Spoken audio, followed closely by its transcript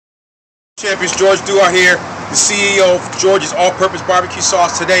Champions, George Duhart here, the CEO of George's All-Purpose BBQ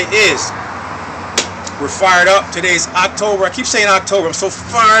Sauce. Today we're fired up. Today's October. I keep saying October. I'm so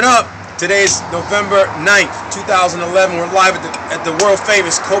fired up. Today's November 9th, 2011. We're live at the world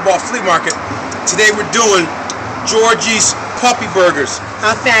famous COBALT flea market. Today we're doing George's puppy burgers.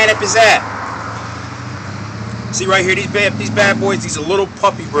 How fired up is that? See right here, these bad boys. These are little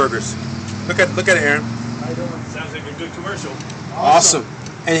puppy burgers. Look at it, Aaron. How you doing? Sounds like a good commercial. Awesome.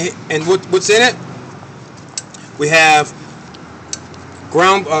 And what's in it? We have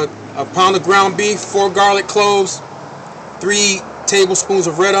a pound of ground beef, 4 garlic cloves, 3 tablespoons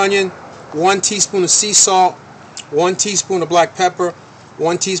of red onion, 1 teaspoon of sea salt, 1 teaspoon of black pepper,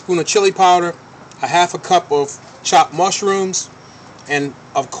 1 teaspoon of chili powder, a half a cup of chopped mushrooms, and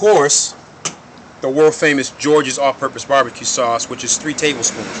of course the world famous George's All-Purpose BBQ Sauce, which is 3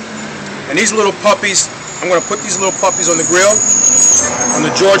 tablespoons. And these little puppies, I'm going to put these little puppies on the grill, on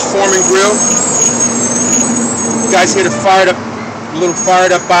the George Foreman grill. You guys hear the little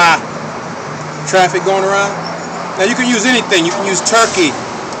fired up traffic going around? Now you can use anything. You can use turkey,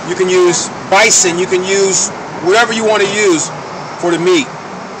 you can use bison, you can use whatever you want to use for the meat.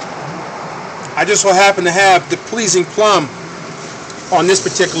 I just so happen to have the pleasing plum on this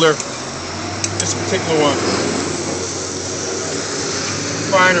particular one.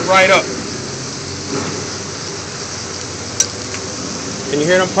 Firing it right up. Can you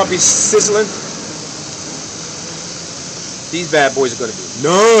hear them puppies sizzling? These bad boys are going to be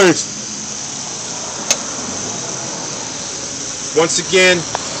nice. Once again,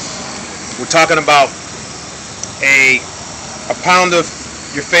 we're talking about a pound of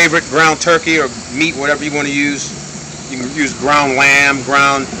your favorite ground turkey or meat, whatever you want to use. You can use ground lamb,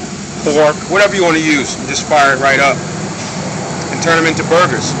 ground pork, whatever you want to use. Just fire it right up and turn them into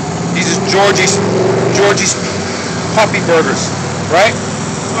burgers. These are George's puppy burgers. Right?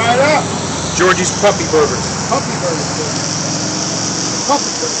 Fire it up. George's puppy burgers. Puppy burgers.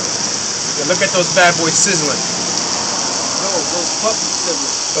 Puppy burgers. Yeah, look at those bad boys sizzling. No, those puppies sizzling.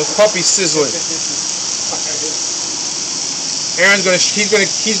 Those puppies sizzling.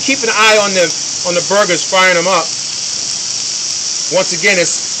 He's keeping an eye on the burgers, firing them up. Once again,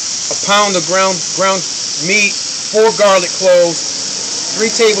 it's a pound of ground meat, 4 garlic cloves,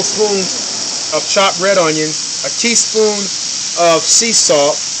 3 tablespoons of chopped red onion, a teaspoon of sea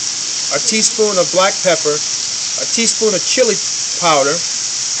salt, a teaspoon of black pepper, a teaspoon of chili powder,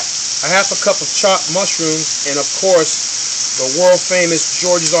 a half a cup of chopped mushrooms, and of course the world famous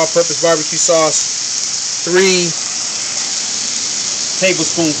George's All-Purpose BBQ Sauce, 3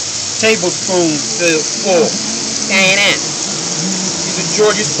 tablespoons full. These are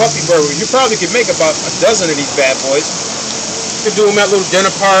George's puppy burgers. You probably could make about a dozen of these bad boys. You can do them at little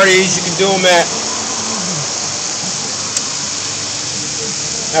dinner parties. You can do them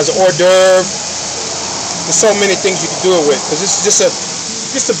as an hors d'oeuvre. There's so many things you can do it with, because this is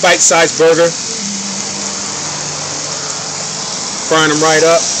just a bite-sized burger. Frying them right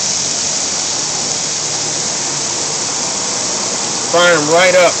up. Frying them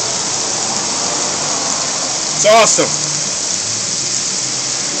right up. It's awesome.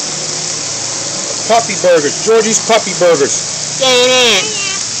 Puppy burgers, George's puppy burgers.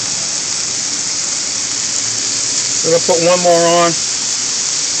 We're gonna put one more on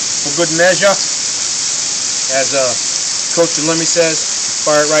for good measure, as Coach Lemmy says.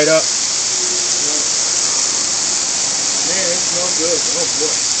 Fire it right up. Man, it smells good. Oh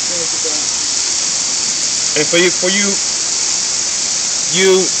boy. And for you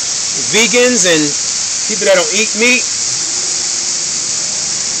vegans and people that don't eat meat,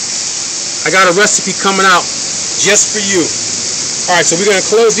 I got a recipe coming out just for you. All right, so we're gonna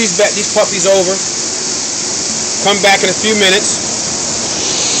close these puppies over. Come back in a few minutes.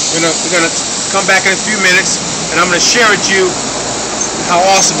 We're gonna come back in a few minutes, and I'm gonna share with you how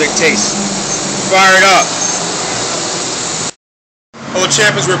awesome it tastes. Fire it up. Hello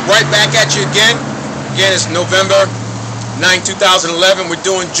champions, we're right back at you again. Again, it's November 9, 2011. We're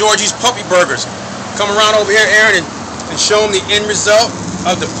doing George's puppy burgers. Come around over here, Aaron, and show them the end result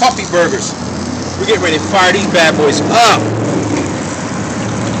of the puppy burgers. We're getting ready to fire these bad boys up.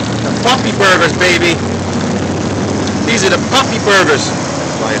 The puppy burgers, baby. These are the puppy burgers.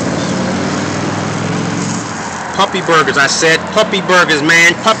 Puppy burgers, I said. Puppy burgers,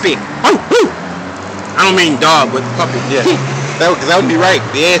 man. Puppy. I don't mean dog, but puppy. Yeah. That would be right.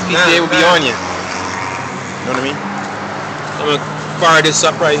 The ASPCA would be on you. You know what I mean? I'm going to fire this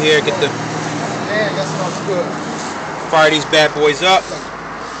up right here. Get the... Man, that smells good. Fire these bad boys up.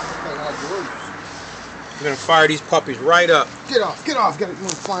 We're going to fire these puppies right up. Get off. Got one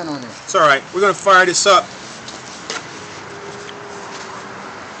flying on there. It's alright. We're going to fire this up.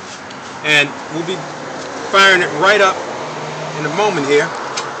 And we'll be firing it right up in a moment here.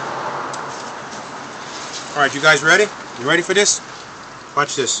 Alright, you guys ready? You ready for this?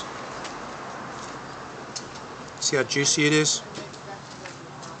 Watch this. See how juicy it is?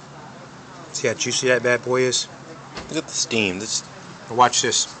 See how juicy that bad boy is? Look at the steam. This. Watch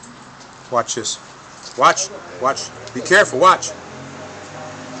this. Watch this. Watch. Watch. Be careful. Watch.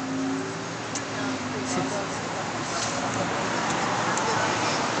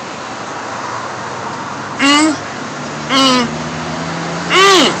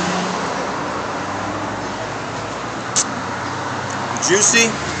 Juicy.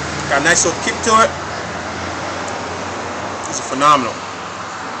 Got a nice little kick to it. These are phenomenal.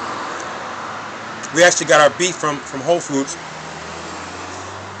 We actually got our beef from Whole Foods.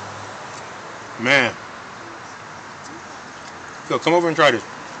 Man. Go, come over and try this.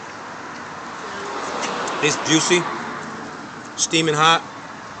 It's juicy, steaming hot,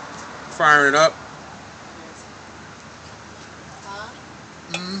 firing it up.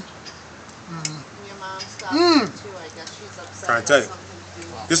 Your mom stopped too, I guess she's upset. Trying to tell you.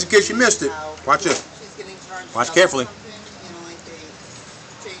 Just in case you missed it, watch this. She's getting charged. Watch carefully. You know, like they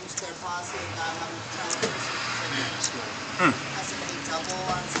changed their policy about how much time has to pay double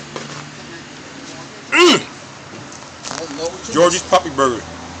on something. Georgie's Puppy Burger.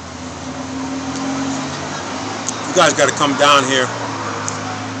 You guys got to come down here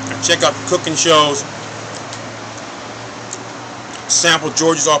and check out the cooking shows. Sample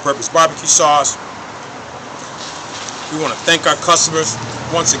Georgie's all-purpose barbecue sauce. We want to thank our customers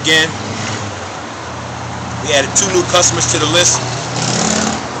once again. We added 2 new customers to the list,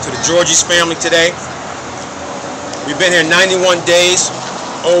 to the Georgie's family today. We've been here 91 days.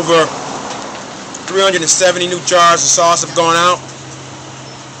 Over 370 new jars of sauce have gone out.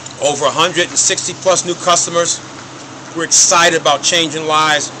 Over 160 plus new customers. We're excited about changing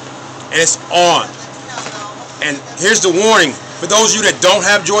lives, and it's on. And here's the warning. For those of you that don't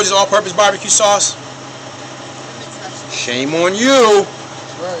have Georgie's all-purpose barbecue sauce, shame on you,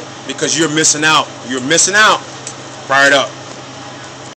 because you're missing out. You're missing out. Fire it up.